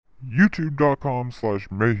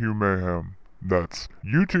youtube.com/mayhewmayhem. That's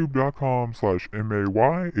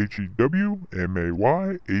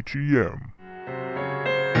youtube.com/MAYHEWMAYHEM.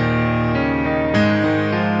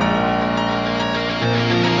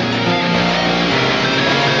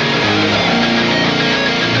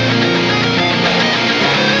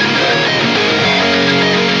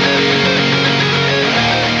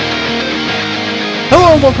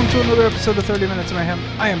 Hello and welcome to another episode of 30 Minutes of Mayhem.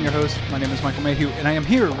 I am your host. My name is Michael Mayhew, and I am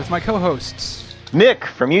here with my co-hosts. Nick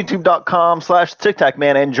from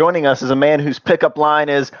youtube.com/TicTacMan, and joining us is a man whose pickup line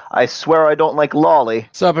is, "I swear I don't like lolly."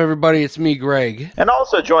 What's up, everybody? It's me, Greg. And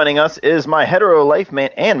also joining us is my hetero life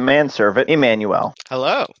mate and manservant, Emmanuel.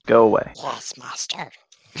 Hello. Go away. Yes, master.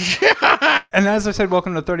 And as I said,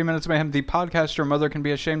 welcome to 30 Minutes of Mayhem, the podcast your mother can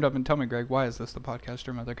be ashamed of. And tell me, Greg, why is this the podcast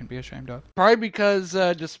your mother can be ashamed of? Probably because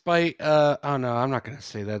despite... oh, no, I'm not going to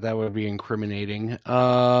say that. That would be incriminating.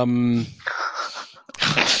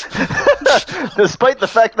 Despite the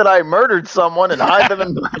fact that I murdered someone and hide them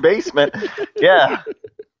in my basement. Yeah.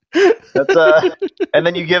 That's and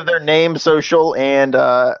then you give their name, social, and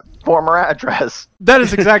former address. That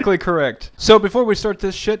is exactly correct. So before we start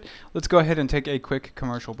this shit, let's go ahead and take a quick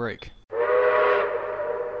commercial break.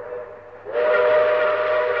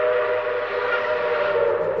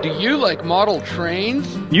 Do you like model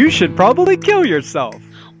trains? You should probably kill yourself.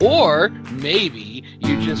 Or maybe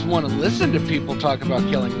you just want to listen to people talk about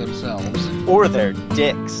killing themselves. Or their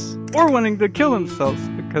dicks. Or wanting to kill themselves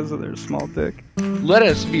because of their small dick. Let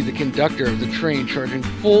us be the conductor of the train charging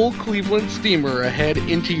full Cleveland steamer ahead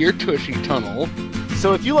into your Tushy tunnel.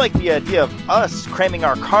 So if you like the idea of us cramming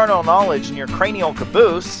our carnal knowledge in your cranial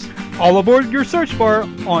caboose... All aboard your search bar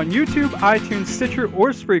on YouTube, iTunes, Stitcher, or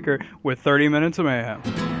Spreaker with 30 Minutes of Mayhem.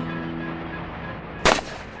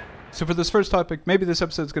 So for this first topic, maybe this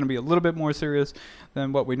episode is going to be a little bit more serious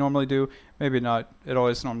than what we normally do. Maybe not. It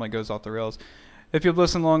always normally goes off the rails. If you've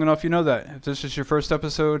listened long enough, you know that. If this is your first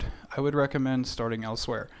episode, I would recommend starting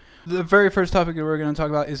elsewhere. The very first topic that we're going to talk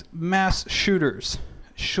about is mass shooters.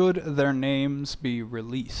 Should their names be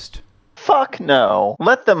released? Fuck no.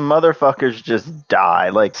 Let the motherfuckers just die.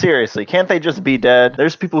 Like, seriously, can't they just be dead?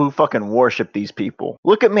 There's people who fucking worship these people.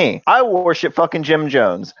 Look at me. I worship fucking Jim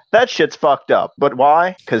Jones. That shit's fucked up. But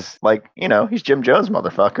why? Because, like, you know, he's Jim Jones,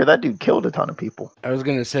 motherfucker. That dude killed a ton of people. I was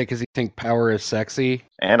going to say because you think power is sexy.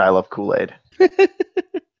 And I love Kool-Aid.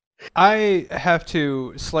 I have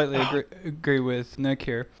to slightly agree with Nick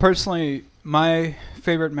here. Personally, my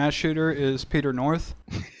favorite mass shooter is Peter North.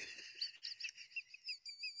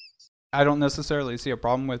 I don't necessarily see a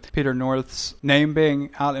problem with Peter North's name being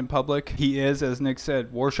out in public. He is, as Nick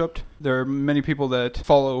said, worshipped. There are many people that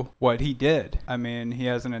follow what he did. I mean, he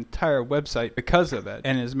has an entire website because of it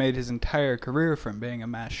and has made his entire career from being a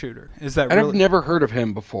mass shooter. Is that really... I've never heard of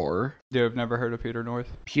him before. You've never heard of Peter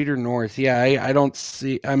North? Peter North, yeah, I don't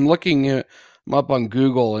see... I'm looking him up on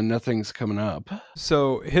Google and nothing's coming up.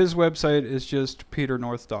 So his website is just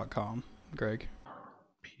peternorth.com, Greg.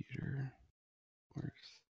 Peter...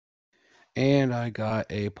 And I got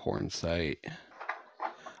a porn site.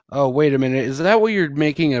 Oh, wait a minute. Is that what you're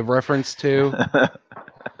making a reference to?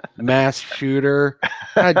 Mass shooter?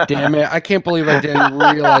 God damn it. I can't believe I didn't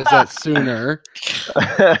realize that sooner.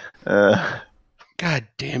 God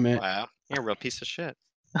damn it. Wow. You're a real piece of shit.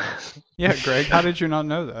 Yeah, Greg, how did you not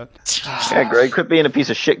know that? Yeah, Greg, quit being a piece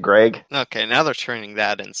of shit, Greg. Okay, now they're turning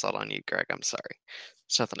that insult on you, Greg. I'm sorry.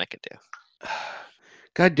 There's nothing I could do.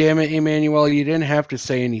 God damn it, Emmanuel. You didn't have to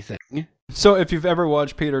say anything. So if you've ever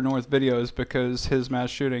watched Peter North videos, because his mass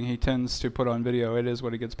shooting he tends to put on video, it is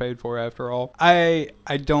what he gets paid for after all. I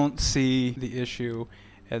don't see the issue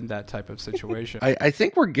in that type of situation. I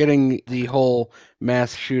think we're getting the whole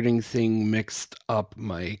mass shooting thing mixed up,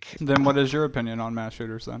 Mike. Then what is your opinion on mass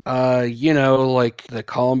shooters then? You know, like the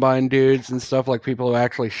Columbine dudes and stuff, like people who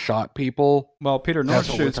actually shot people. Well, Peter North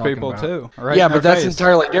shoots people too. Right? Yeah, but that's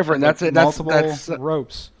entirely different. That's it. That's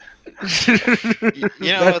ropes. You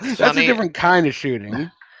know what's funny? That's a different kind of shooting.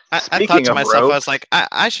 I thought to myself, I was like,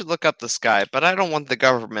 I should look up this guy, but I don't want the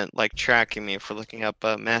government like tracking me for looking up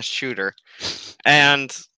a mass shooter.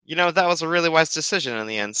 And you know, that was a really wise decision in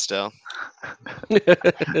the end still.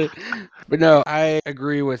 But no, I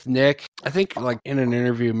agree with Nick. I think like in an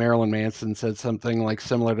interview, Marilyn Manson said something like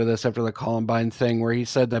similar to this after the Columbine thing, where he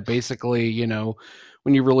said that basically, you know,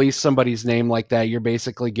 when you release somebody's name like that, you're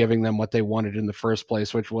basically giving them what they wanted in the first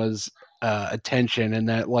place, which was attention, and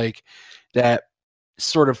that like that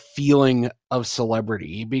sort of feeling of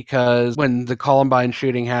celebrity, because when the Columbine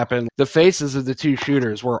shooting happened, the faces of the two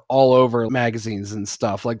shooters were all over magazines and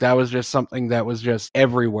stuff. Like, that was just something that was just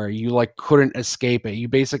everywhere. You like couldn't escape it. You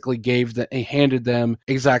basically handed them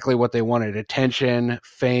exactly what they wanted: attention,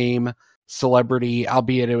 fame, celebrity,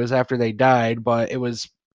 albeit it was after they died, but it was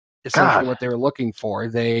essentially what they were looking for.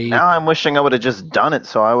 Now I'm wishing I would have just done it,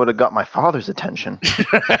 so I would have got my father's attention.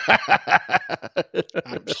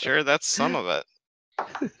 I'm sure that's some of it.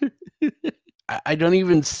 I don't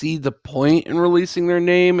even see the point in releasing their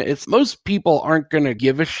name. It's most people aren't going to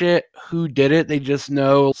give a shit who did it. They just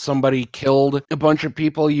know somebody killed a bunch of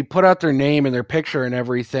people. You put out their name and their picture and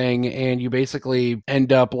everything, and you basically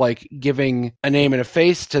end up like giving a name and a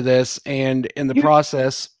face to this, and in the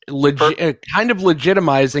process, kind of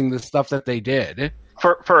legitimizing the stuff that they did.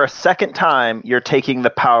 For a second time, you're taking the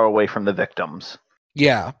power away from the victims.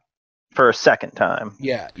 Yeah. For a second time.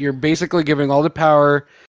 Yeah. You're basically giving all the power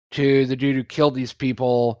to the dude who killed these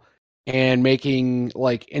people and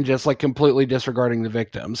just completely disregarding the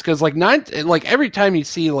victims. Because every time you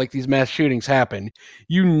see like these mass shootings happen,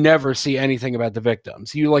 you never see anything about the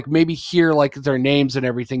victims. You like maybe hear like their names and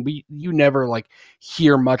everything, but you never like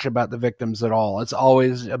hear much about the victims at all. It's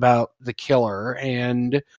always about the killer,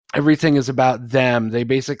 and everything is about them. They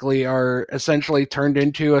basically are essentially turned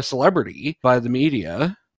into a celebrity by the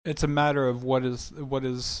media. It's a matter of what is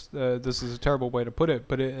this is a terrible way to put it,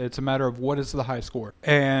 but it's a matter of what is the high score.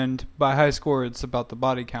 And by high score, it's about the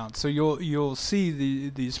body count. So you'll see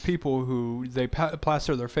these people who they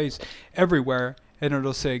plaster their face everywhere, and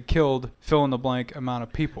it'll say killed fill in the blank amount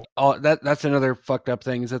of people. Oh, that's another fucked up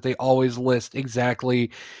thing, is that they always list exactly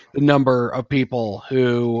the number of people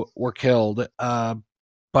who were killed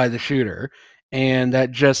by the shooter. And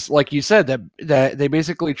that, just like you said, that they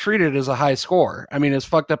basically treat it as a high score. I mean, as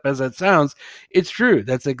fucked up as that sounds, it's true.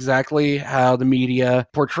 That's exactly how the media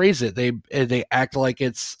portrays it. They act like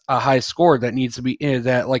it's a high score that needs to be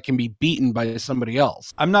that like can be beaten by somebody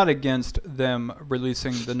else. I'm not against them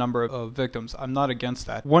releasing the number of victims. I'm not against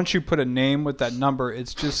that. Once you put a name with that number,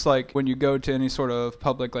 it's just like when you go to any sort of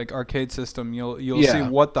public like arcade system, you'll see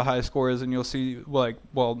what the high score is, and you'll see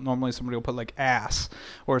normally somebody will put like ass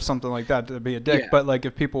or something like that to be a dick. Yeah. But like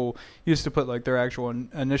if people used to put like their actual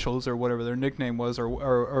initials or whatever their nickname was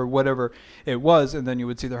or whatever it was, and then you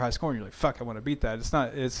would see their high score and you're like, fuck, I want to beat that.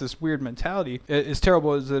 It's this weird mentality. As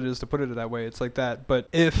terrible as it is to put it that way, it's like that. But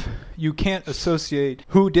if you can't associate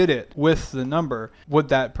who did it with the number, would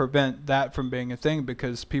that prevent that from being a thing?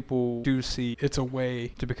 Because people do see it's a way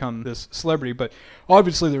to become this celebrity. But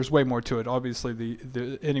obviously there's way more to it. Obviously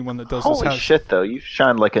the anyone that does Holy this shit, though, you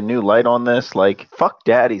shined like a new light on this. Like, fuck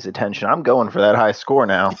daddy's attention. I'm going for that high score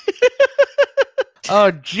now.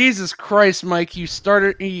 Oh, Jesus Christ, Mike, you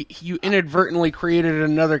inadvertently created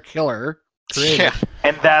another killer. Yeah.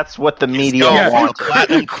 And that's what the media wants.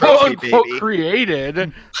 Platinum quote trophy, unquote baby.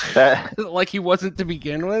 Created. Like he wasn't to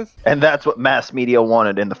begin with. And that's what mass media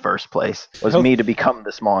wanted in the first place, was me to become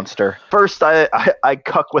this monster. First, I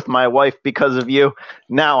cuck with my wife because of you.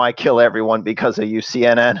 Now I kill everyone because of you,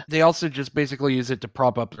 CNN. They also just basically use it to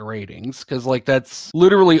prop up the ratings, because like that's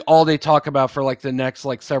literally all they talk about for like the next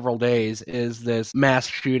like several days is this mass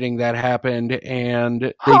shooting that happened, and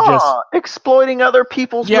they just exploiting other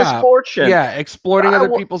people's misfortune. Yeah, exploiting other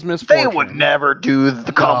people's misfortune. They would never do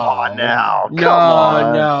come on now. Come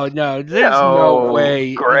on. No. There's no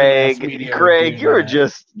way. Greg, you were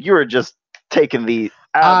just taking the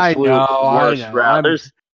absolute worst route.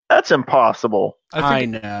 That's impossible. I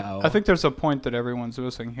know. I think there's a point that everyone's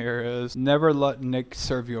missing here is never let Nick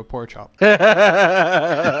serve you a pork chop.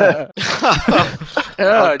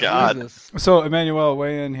 Oh, God. Jesus. So, Emmanuel,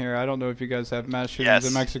 weigh in here. I don't know if you guys have mass shootings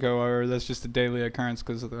in Mexico or that's just a daily occurrence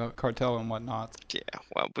because of the cartel and whatnot. Yeah,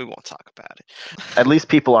 well, we won't talk about it. At least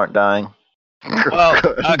people aren't dying. Well,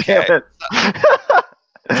 okay.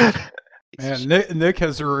 Man, Nick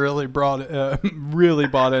has really bought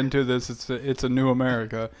into this. It's a new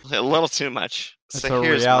America. A little too much. It's So a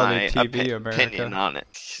here's reality my TV America. opinion on it.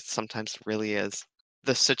 Sometimes it really is.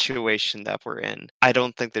 The situation that we're in, I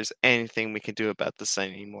don't think there's anything we can do about this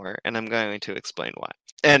anymore, and I'm going to explain why.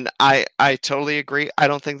 And I totally agree. I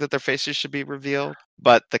don't think that their faces should be revealed,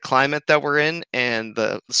 but the climate that we're in and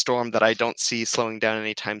the storm that I don't see slowing down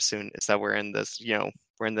anytime soon is that we're in this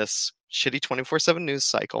shitty 24/7 news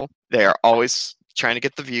cycle. They are always trying to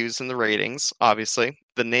get the views and the ratings, obviously.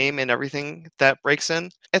 The name and everything that breaks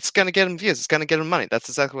in, it's going to get them views. It's going to get them money. That's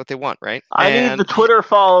exactly what they want, right? I need the Twitter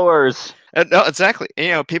followers. No, exactly.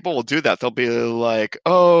 And, people will do that. They'll be like,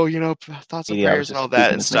 "Oh, thoughts and Yeah, I was prayers and just all that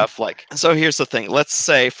speaking and his stuff." Like, so here's the thing. Let's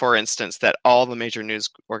say, for instance, that all the major news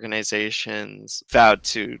organizations vowed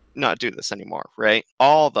to not do this anymore, right?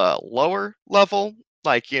 All the lower level,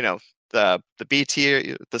 like the B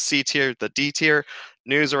tier, the C tier, the D tier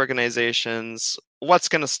news organizations, what's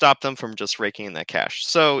going to stop them from just raking in that cash?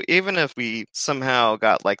 So even if we somehow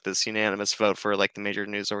got like this unanimous vote for like the major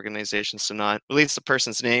news organizations to not release the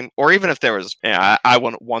person's name, or even if there was, I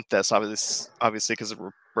wouldn't want this obviously because of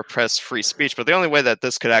repressed free speech, but the only way that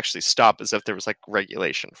this could actually stop is if there was like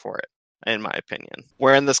regulation for it. In my opinion,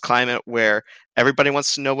 we're in this climate where everybody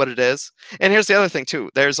wants to know what it is. And here's the other thing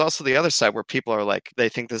too. There's also the other side where people are like, they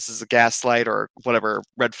think this is a gaslight or whatever,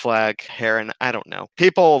 red flag, heron. I don't know.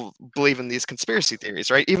 People believe in these conspiracy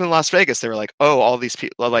theories, right? Even in Las Vegas, they were like, oh, all these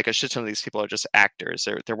people, like a shit ton of these people are just actors.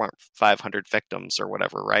 There weren't 500 victims or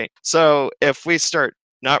whatever, right? So if we start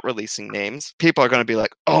not releasing names, people are going to be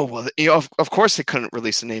like, oh, well, of course they couldn't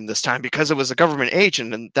release a name this time because it was a government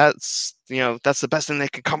agent, and that's the best thing they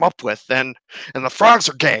could come up with, and the frogs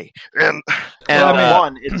are gay, and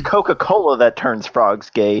it's Coca-Cola that turns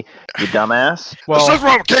frogs gay, you dumbass. there's nothing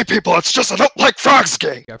wrong with gay people, it's just I don't like frogs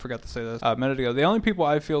gay. I forgot to say this a minute ago. The only people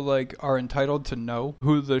I feel like are entitled to know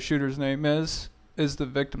who the shooter's name is the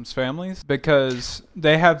victims' families, because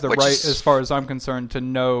they have the right, as far as I'm concerned, to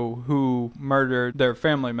know who murdered their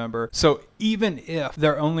family member. So even if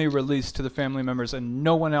they're only released to the family members and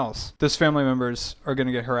no one else, those family members are going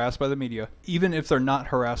to get harassed by the media. Even if they're not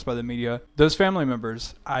harassed by the media, those family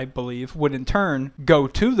members, I believe, would in turn go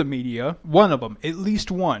to the media. One of them, at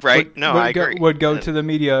least one, right? I agree. Would go to the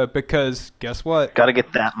media because guess what? Got to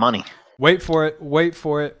get that money. Wait for it.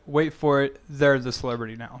 They're the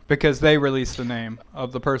celebrity now because they released the name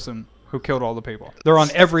of the person who killed all the people. They're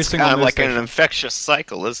on every single news kind of like station. an infectious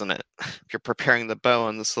cycle, isn't it? If you're preparing the bow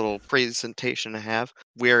on this little presentation to have,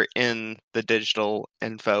 we're in the digital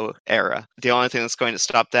info era. The only thing that's going to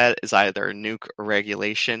stop that is either a nuke or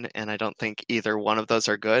regulation, and I don't think either one of those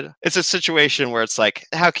are good. It's a situation where it's like,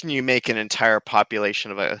 how can you make an entire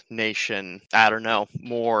population of a nation, I don't know,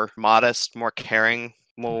 more modest, more caring,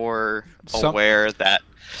 more aware that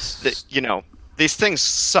these things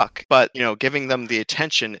suck, but giving them the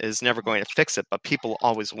attention is never going to fix it, but people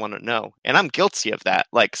always want to know, and I'm guilty of that.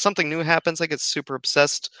 Like, something new happens, I get super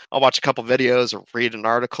obsessed. I'll watch a couple videos or read an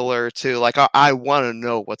article or two. Like, I want to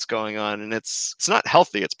know what's going on, and it's not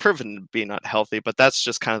healthy. It's proven to be not healthy, but that's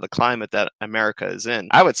just kind of the climate that America is in.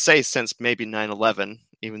 I would say since maybe 9/11,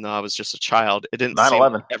 even though I was just a child, it didn't seem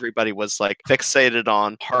like everybody was like fixated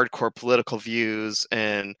on hardcore political views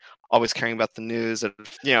and always caring about the news. And,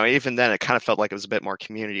 even then it kind of felt like it was a bit more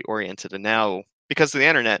community oriented. And now, because of the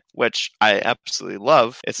internet, which I absolutely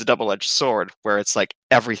love, it's a double-edged sword where it's like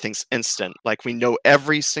everything's instant. Like, we know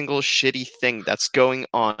every single shitty thing that's going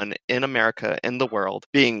on in America, in the world,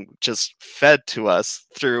 being just fed to us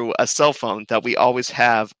through a cell phone that we always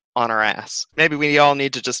have on our ass. Maybe we all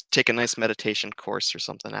need to just take a nice meditation course or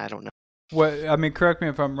something. I don't know. Correct me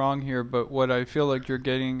if I'm wrong here, but what I feel like you're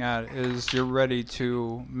getting at is you're ready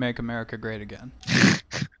to make America great again.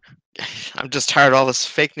 I'm just tired of all this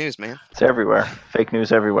fake news, man. It's everywhere. Fake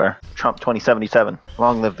news everywhere. Trump 2077.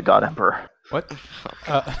 Long live the God Emperor. What?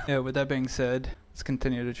 With that being said, let's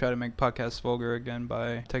continue to try to make podcasts vulgar again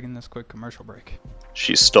by taking this quick commercial break.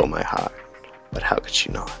 She stole my heart, but how could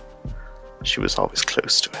she not? She was always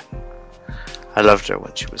close to it. I loved her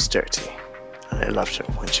when she was dirty, and I loved her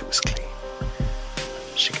when she was clean.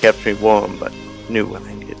 She kept me warm, but knew when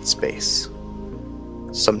I needed space.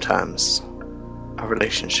 Sometimes our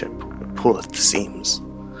relationship would pull at the seams,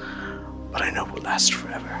 but I know it will last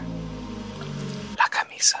forever. La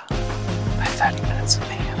Camisa, by 30 Minutes of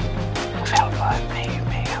Mayhem, available at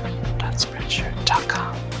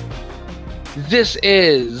mayhem.spreadshirt.com. This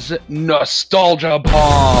is Nostalgia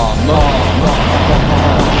Bomb.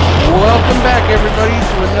 Welcome back, everybody,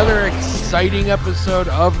 to another exciting episode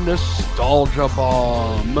of Nostalgia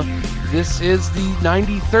Bomb. This is the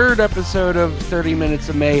 93rd episode of 30 Minutes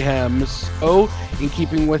of Mayhem. So, in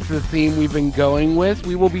keeping with the theme we've been going with,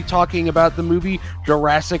 we will be talking about the movie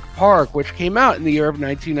Jurassic Park, which came out in the year of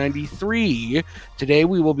 1993. Today,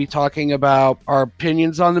 we will be talking about our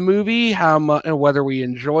opinions on the movie, whether we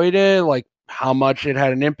enjoyed it, like how much it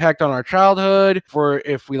had an impact on our childhood, for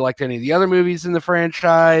if we liked any of the other movies in the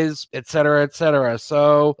franchise, etc., etc.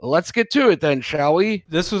 So let's get to it then, shall we?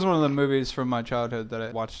 This was one of the movies from my childhood that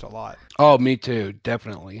I watched a lot. Oh, me too,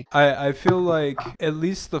 definitely. I feel like at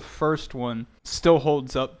least the first one still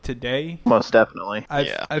holds up today. Most definitely.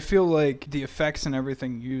 I feel like the effects and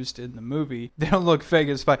everything used in the movie, they don't look fake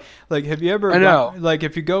as fuck. Like, have you ever, I know. like,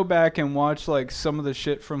 if you go back and watch like some of the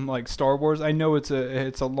shit from like Star Wars, I know it's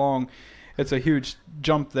a huge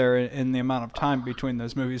jump there in the amount of time between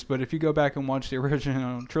those movies, but if you go back and watch the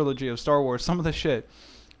original trilogy of Star Wars, some of the shit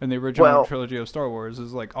in the original trilogy of Star Wars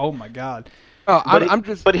is like, oh my god. Oh,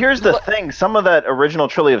 But here's the thing: some of that original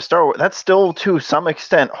trilogy of Star Wars, that still, to some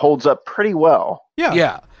extent, holds up pretty well.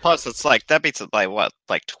 Yeah. Plus, it's like that beats it by what,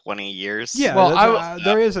 like 20 years? Yeah. Well,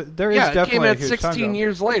 there is definitely it came out a huge 16 time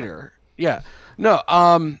years later. Yeah. No,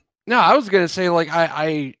 I was gonna say, like,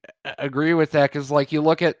 I agree with that, because like you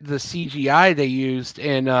look at the CGI they used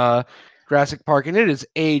in Jurassic Park, and it has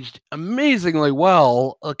aged amazingly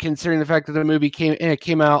well, considering the fact that the movie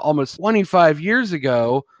came out almost 25 years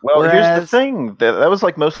ago. Well, here's the thing: that was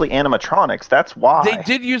like mostly animatronics. That's why they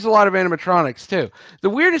did use a lot of animatronics too. The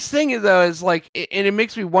weirdest thing though is like, and it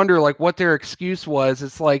makes me wonder like what their excuse was.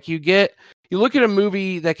 It's like you look at a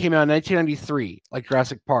movie that came out in 1993, like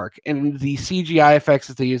Jurassic Park, and the CGI effects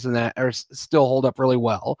that they use in that still hold up really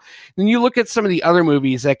well. Then you look at some of the other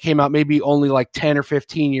movies that came out maybe only like 10 or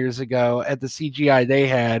 15 years ago at the CGI they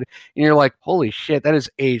had, and you're like, holy shit, that has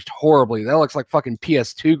aged horribly. That looks like fucking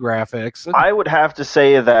PS2 graphics. I would have to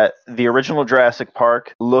say that the original Jurassic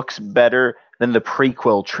Park looks better than the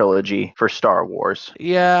prequel trilogy for Star Wars.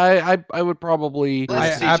 Yeah, I would probably...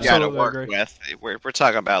 I absolutely work with. We're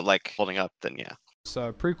talking about like holding up, then yeah.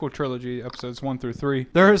 Prequel trilogy episodes 1 through 3,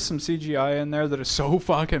 there is some CGI in there that is so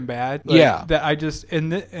fucking bad. That I just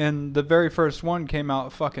and the very first one came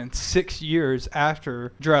out fucking 6 years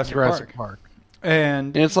after Jurassic Park.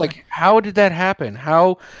 And it's like, how did that happen?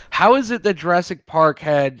 How is it that Jurassic Park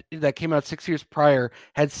that came out 6 years prior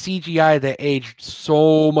had CGI that aged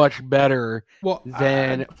so much better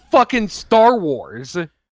than fucking Star Wars?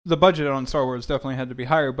 The budget on Star Wars definitely had to be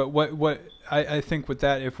higher, but what I think with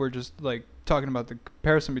that, if we're just like talking about the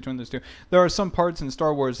comparison between those two, there are some parts in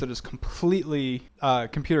Star Wars that is completely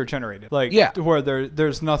computer generated, like where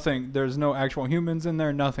there's nothing, there's no actual humans in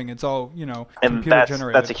there, nothing. It's all computer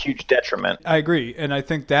generated. That's a huge detriment. I agree, and I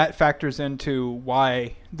think that factors into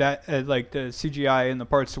why that like the CGI in the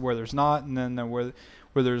parts to where there's not, and then where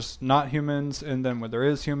there's not humans, and then where there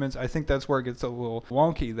is humans. I think that's where it gets a little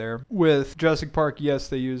wonky there. With Jurassic Park, yes,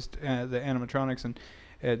 they used the animatronics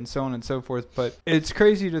and so on and so forth, but it's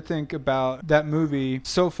crazy to think about that movie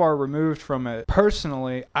so far removed from it.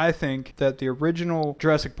 Personally, I think that the original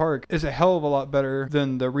Jurassic Park is a hell of a lot better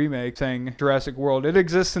than the remake thing, Jurassic World. It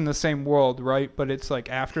exists in the same world, right? But it's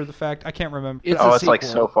like after the fact. I can't remember. It's like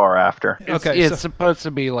so far after. It's supposed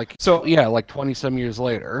to be like, like 20-some years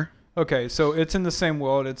later. Okay, so it's in the same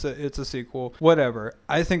world. It's a sequel. Whatever.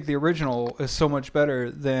 I think the original is so much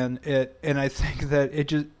better than it, and I think that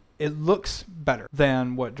it looks better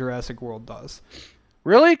than what Jurassic World does.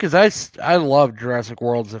 Really? Because I love Jurassic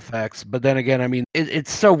World's effects, but then again, I mean,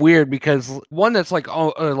 it's so weird because one that's like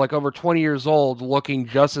over 20 years old looking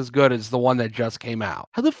just as good as the one that just came out.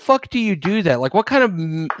 How the fuck do you do that? Like, what kind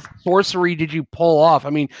of sorcery did you pull off? I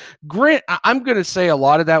mean, I'm going to say a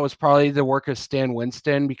lot of that was probably the work of Stan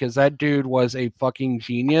Winston, because that dude was a fucking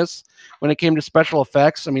genius when it came to special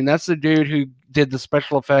effects. I mean, that's the dude who did the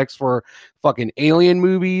special effects for fucking Alien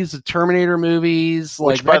movies, the Terminator movies.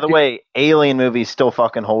 Which, by the way, Alien movies still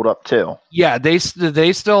fucking hold up too. Yeah, they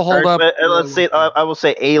still hold up. Let's say I will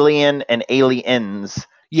say Alien and Aliens.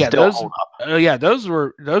 Yeah, still hold up.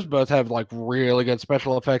 Those both have like really good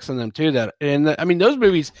special effects in them too. I mean, those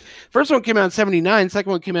movies. First one came out in '79,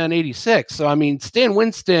 second one came out in '86. So I mean, Stan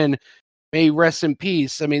Winston, may rest in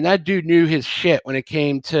peace. I mean, that dude knew his shit when it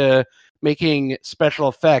came to making special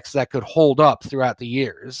effects that could hold up throughout the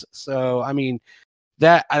years. So, I mean,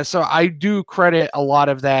 so I do credit a lot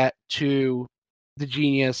of that to the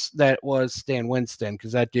genius that was Stan Winston,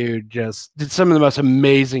 because that dude just did some of the most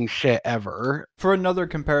amazing shit ever. For another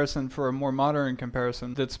comparison, for a more modern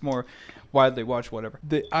comparison that's more widely watched, whatever,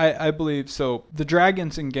 I believe, so the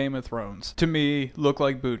dragons in Game of Thrones, to me, look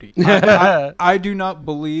like booty. I do not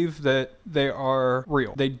believe that they are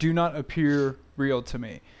real. They do not appear real to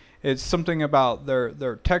me. It's something about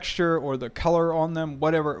their texture or the color on them,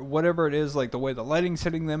 whatever it is, like the way the lighting's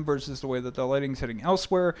hitting them versus the way that the lighting's hitting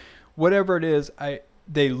elsewhere. Whatever it is,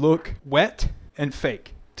 they look wet and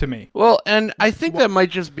fake to me. Well, and I think that might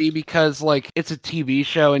just be because, like, it's a TV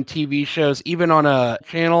show, and TV shows, even on a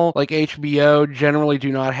channel like HBO, generally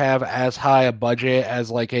do not have as high a budget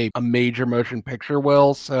as, like, a major motion picture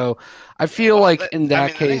will. So I feel like in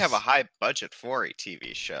that case... they have a high budget for a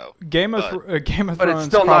TV show. Game of Thrones, but it's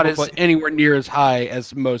still not as anywhere near as high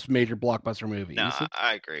as most major blockbuster movies. No,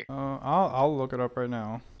 I agree. I'll look it up right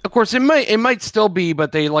now. Of course, it might still be,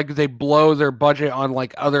 but they blow their budget on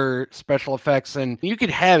like other special effects, and you could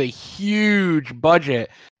have a huge budget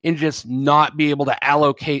and just not be able to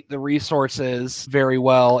allocate the resources very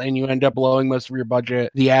well, and you end up blowing most of your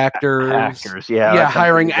budget. The actors,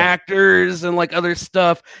 hiring actors and like other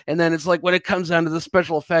stuff, and then it's like when it comes down to the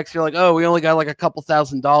special effects, you're like, oh, we only got like a couple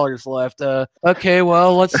 $1,000 left. Okay,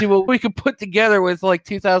 well, let's see what we can put together with like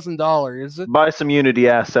 $2,000. Buy some Unity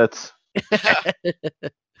assets.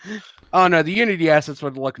 Oh no, the Unity assets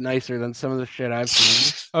would look nicer than some of the shit I've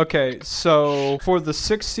seen. Okay, so for the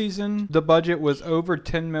 6th season, the budget was over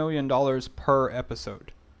 $10 million per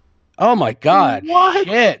episode. Oh my god! What?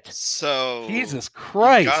 Shit! So Jesus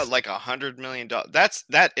Christ! Got like $100 million.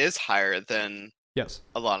 That is higher than Yes.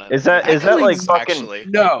 a lot of. Is that like fucking? Actually,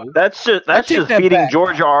 No, That's just take that feeding back.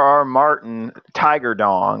 George R.R. Martin Tiger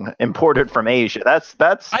Dong imported from Asia. That's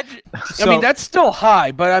I mean that's still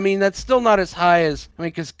high, but I mean that's still not as high as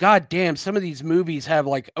because goddamn, some of these movies have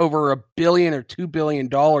like over $1 billion or $2 billion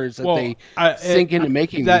that they sink into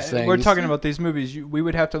making these things. We're talking about these movies. We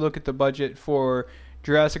would have to look at the budget for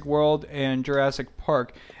Jurassic World and Jurassic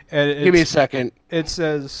Park. And Give me a second. It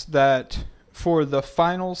says that for the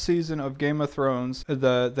final season of Game of Thrones,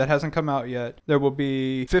 that hasn't come out yet, there will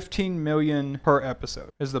be $15 million per episode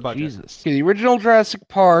is the budget. Jesus. Okay, the original Jurassic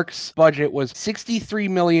Park's budget was $63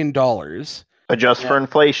 million. adjust for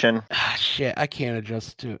inflation. Ah, shit, I can't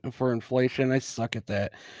adjust for inflation. I suck at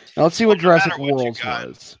that. Now let's see what Jurassic World's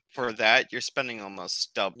was. For that, you're spending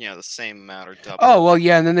almost double, the same amount or double. Oh, well,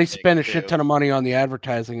 yeah, and then they spend a shit ton of money on the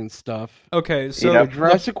advertising and stuff. Okay, so Yep.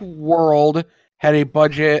 Jurassic World had a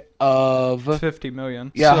budget of $50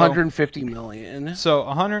 million. Yeah, So- $150 million. So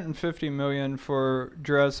 $150 million for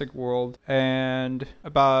Jurassic World and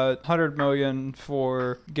about $100 million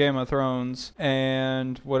for Game of Thrones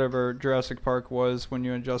and whatever Jurassic Park was when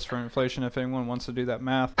you adjust for inflation. If anyone wants to do that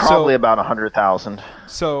math, Probably about 100,000.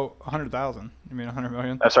 so 100,000. You mean 100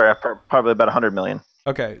 million? Sorry, probably about 100 million.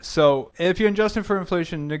 Okay, so if you adjust it for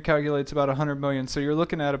inflation, it calculates about 100 million. So you're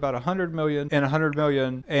looking at about 100 million and 100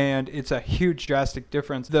 million, and it's a huge drastic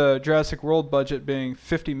difference. The Jurassic World budget being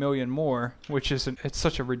 50 million more, which is it's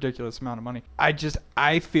such a ridiculous amount of money.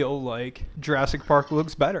 I feel like Jurassic Park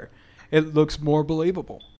looks better. It looks more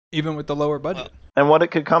believable, even with the lower budget. And what it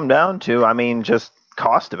could come down to, I mean, just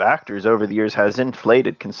cost of actors over the years has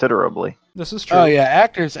inflated considerably. This is true. Oh yeah,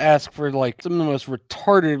 actors ask for like some of the most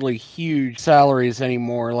retardedly huge salaries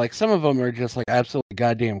anymore. Like some of them are just like absolutely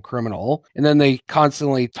goddamn criminal. And then they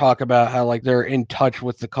constantly talk about how like they're in touch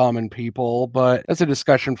with the common people, but that's a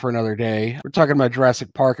discussion for another day. We're talking about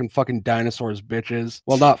Jurassic Park and fucking dinosaurs, bitches.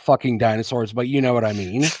 Well, not fucking dinosaurs, but you know what I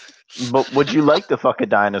mean. But would you like to fuck a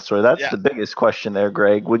dinosaur? That's Yeah. the biggest question there,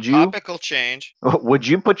 Greg. Would you Topical change. would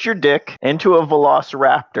you put your dick into a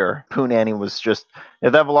velociraptor? Poonanny was just,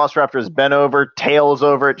 if that velociraptor is bent over, tails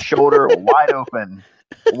over its shoulder, wide open.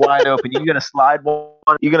 Wide open. You gonna slide one?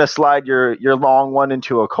 You gonna slide your long one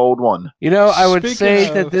into a cold one? You know, I would Speaking say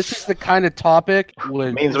of- that this is the kind of topic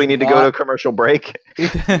Means we need to go to a commercial break.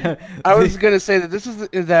 I was gonna say that this is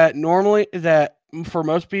that normally that for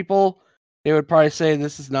most people they would probably say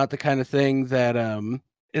this is not the kind of thing that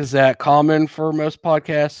is that common for most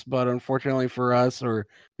podcasts, but unfortunately for us, or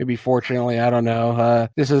maybe fortunately, I don't know,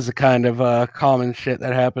 this is the kind of common shit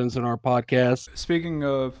that happens in our podcast. Speaking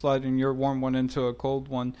of sliding your warm one into a cold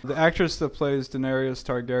one, the actress that plays Daenerys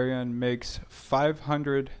Targaryen makes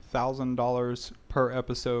 $500,000 per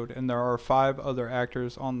episode, and there are 5 other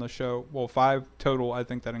actors on the show. Well, 5 total, I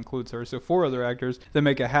think that includes her. So 4 other actors that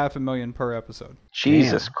make $500,000 per episode.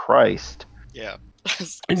 Jesus Christ. Yeah.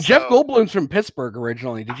 And Jeff So, Goldblum's from Pittsburgh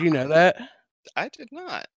originally. Did you know that? I did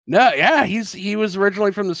not. No, yeah, he was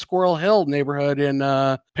originally from the Squirrel Hill neighborhood in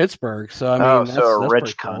Pittsburgh. So I mean, So a that's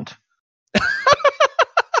rich pretty cool. cunt.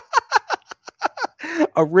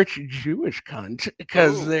 A rich Jewish cunt,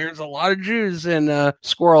 because Ooh. there's a lot of Jews in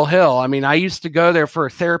Squirrel Hill. I mean, I used to go there for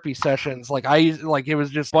therapy sessions. Like it was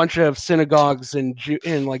just a bunch of synagogues and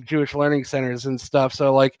like Jewish learning centers and stuff.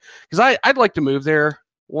 So like, because I'd like to move there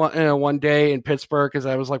one day in Pittsburgh because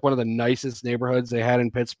I was like one of the nicest neighborhoods they had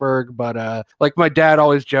in Pittsburgh. But like my dad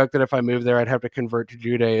always joked that if I moved there, I'd have to convert to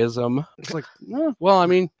Judaism. It's like, well, I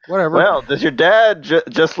mean, whatever. Well, does your dad,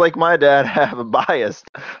 just like my dad, have a bias?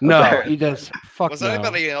 No, Apparently. he does. Fuck Was no.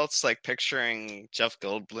 anybody else like picturing Jeff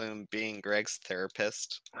Goldblum being Greg's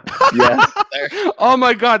therapist? Yes. There. Oh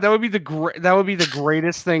my god, that would be the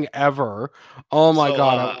greatest thing ever. Oh my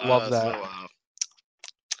god, I love that.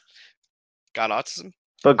 Got autism?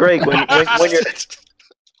 But Greg,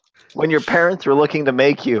 when your parents were looking to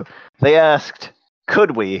make you, they asked,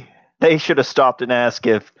 "Could we?" They should have stopped and asked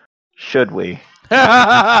if, "Should we?"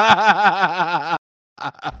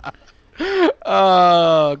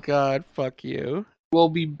 Oh god, fuck you. We'll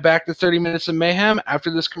be back to 30 Minutes of Mayhem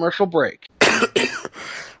after this commercial break.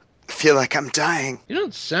 Feel like I'm dying. You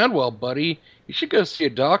don't sound well, buddy. You should go see a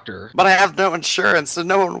doctor. But I have no insurance, so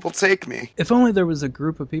no one will take me. If only there was a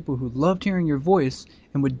group of people who loved hearing your voice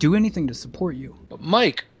and would do anything to support you. But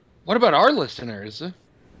Mike, what about our listeners?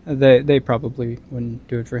 They probably wouldn't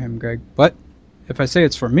do it for him, Greg. But if I say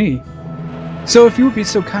it's for me... So if you would be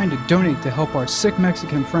so kind to donate to help our sick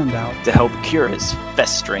Mexican friend out... To help cure his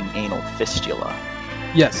festering anal fistula.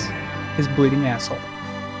 Yes, his bleeding asshole.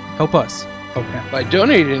 Help us. Help him. By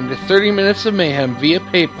donating to 30 Minutes of Mayhem via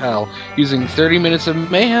PayPal using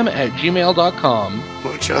 30minutesofmayhem@gmail.com.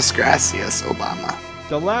 Muchas gracias, Obama.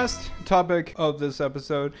 The last topic of this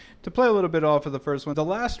episode, to play a little bit off of the first one, the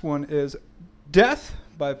last one is death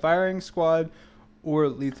by firing squad or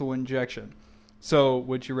lethal injection. So,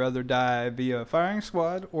 would you rather die via firing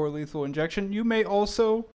squad or lethal injection? You may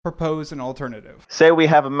also propose an alternative. Say we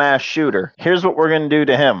have a mass shooter. Here's what we're going to do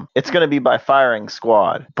to him. It's going to be by firing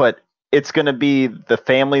squad, but it's going to be the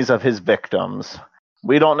families of his victims.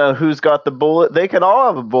 We don't know who's got the bullet. They could all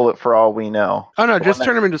have a bullet for all we know. Oh no, just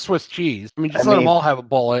turn them into Swiss cheese. I mean, let them all have a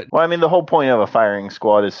bullet. Well, I mean, the whole point of a firing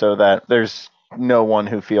squad is so that there's no one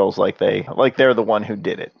who feels like they're the one who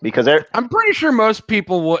did it, because I'm pretty sure most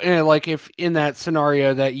people will, like, if in that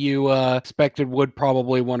scenario that you expected, would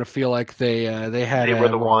probably want to feel like they were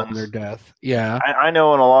the ones in their death. Yeah, I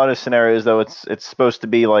know in a lot of scenarios though, it's supposed to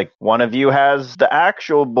be like one of you has the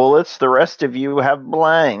actual bullets, the rest of you have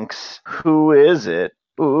blanks. Who is it?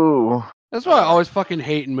 Ooh. That's why I always fucking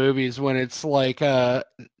hate in movies when it's like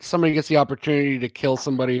somebody gets the opportunity to kill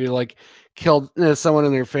somebody who like killed someone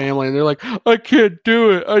in their family, and they're like, I can't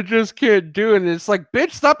do it. I just can't do it. And it's like,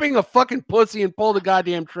 bitch, stop being a fucking pussy and pull the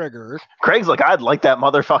goddamn trigger. Craig's like, I'd light that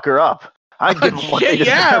motherfucker up. I'd give him what they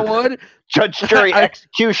yeah, I deserve. would. Judge, jury,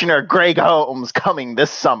 executioner Greg Holmes coming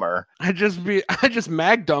this summer. I just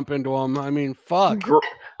mag dump into him. I mean, fuck.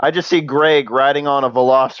 I just see Greg riding on a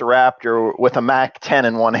Velociraptor with a Mac 10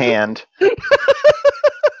 in one hand.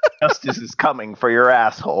 Justice is coming for your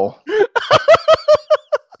asshole.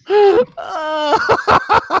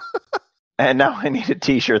 And now I need a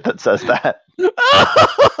t-shirt that says that.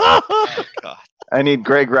 Oh, God. I need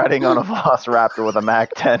Greg riding on a Velociraptor with a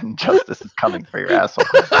Mac 10. Justice is coming for your asshole.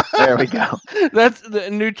 There we go. That's the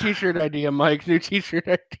new t-shirt idea, Mike. New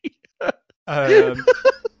t-shirt idea.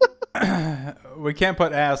 We can't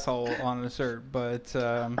put asshole on the shirt, but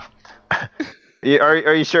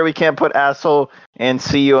Are you sure we can't put asshole and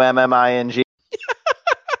CUMMING?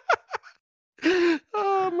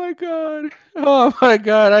 Oh my god. Oh my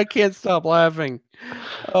god, I can't stop laughing.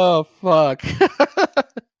 Oh fuck.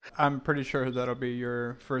 I'm pretty sure that'll be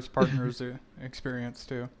your first partner's experience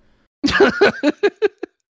too.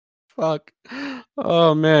 Fuck.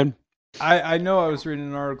 Oh man. I know I was reading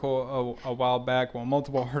an article a while back,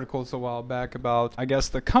 multiple articles a while back about, I guess,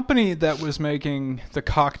 the company that was making the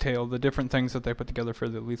cocktail, the different things that they put together for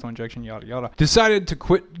the lethal injection, yada yada, decided to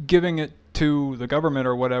quit giving it to the government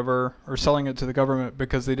or whatever, or selling it to the government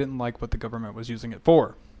because they didn't like what the government was using it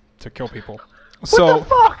for, to kill people. What the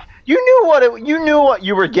fuck? You knew what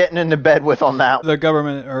you were getting into bed with on that. The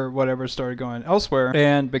government or whatever started going elsewhere,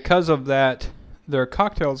 and because of that, their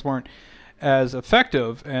cocktails weren't as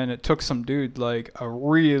effective, and it took some dude like a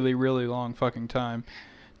really, really long fucking time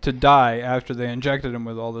to die after they injected him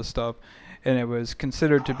with all this stuff, and it was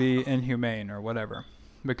considered to be inhumane or whatever,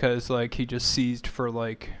 because like he just seized for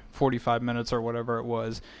like 45 minutes or whatever it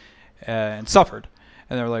was, and suffered.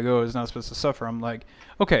 And they're like, oh, he's not supposed to suffer. I'm like,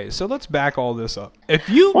 okay, so let's back all this up. If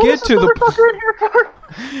you get to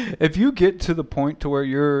the point to where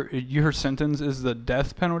your sentence is the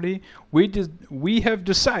death penalty, we have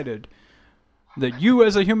decided that you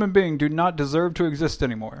as a human being do not deserve to exist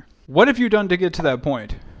anymore. What have you done to get to that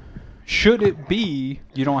point? Should it be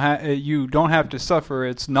you don't have to suffer?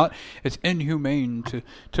 It's inhumane to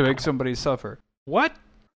make somebody suffer. What?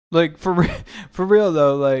 Like for real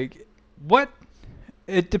though, like what?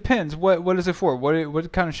 It depends. What is it for?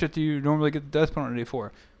 What kind of shit do you normally get the death penalty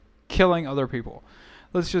for? Killing other people.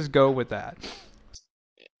 Let's just go with that.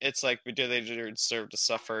 It's like, do they deserve to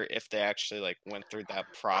suffer if they actually like went through that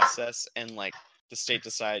process and like the state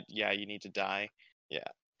decide, yeah, you need to die? Yeah.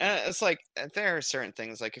 And it's like there are certain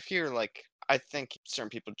things like if you're like, I think certain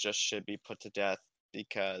people just should be put to death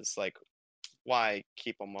because like, why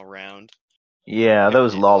keep them around? Yeah,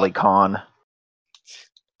 those lolicon.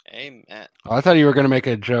 Amen. Oh, I thought you were going to make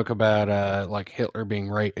a joke about like Hitler being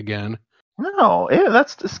right again. No, ew,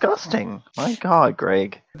 that's disgusting. My God,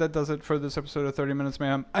 Greg. That does it for this episode of 30 Minutes,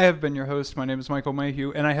 Ma'am. I have been your host. My name is Michael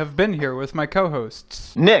Mayhew, and I have been here with my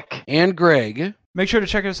co-hosts. Nick. And Greg. Make sure to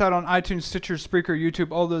check us out on iTunes, Stitcher, Spreaker,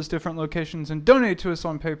 YouTube, all those different locations, and donate to us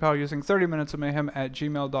on PayPal using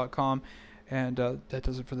 30minutesofmayhem@gmail.com. And that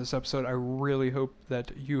does it for this episode. I really hope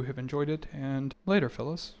that you have enjoyed it. And later,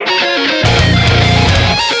 fellas.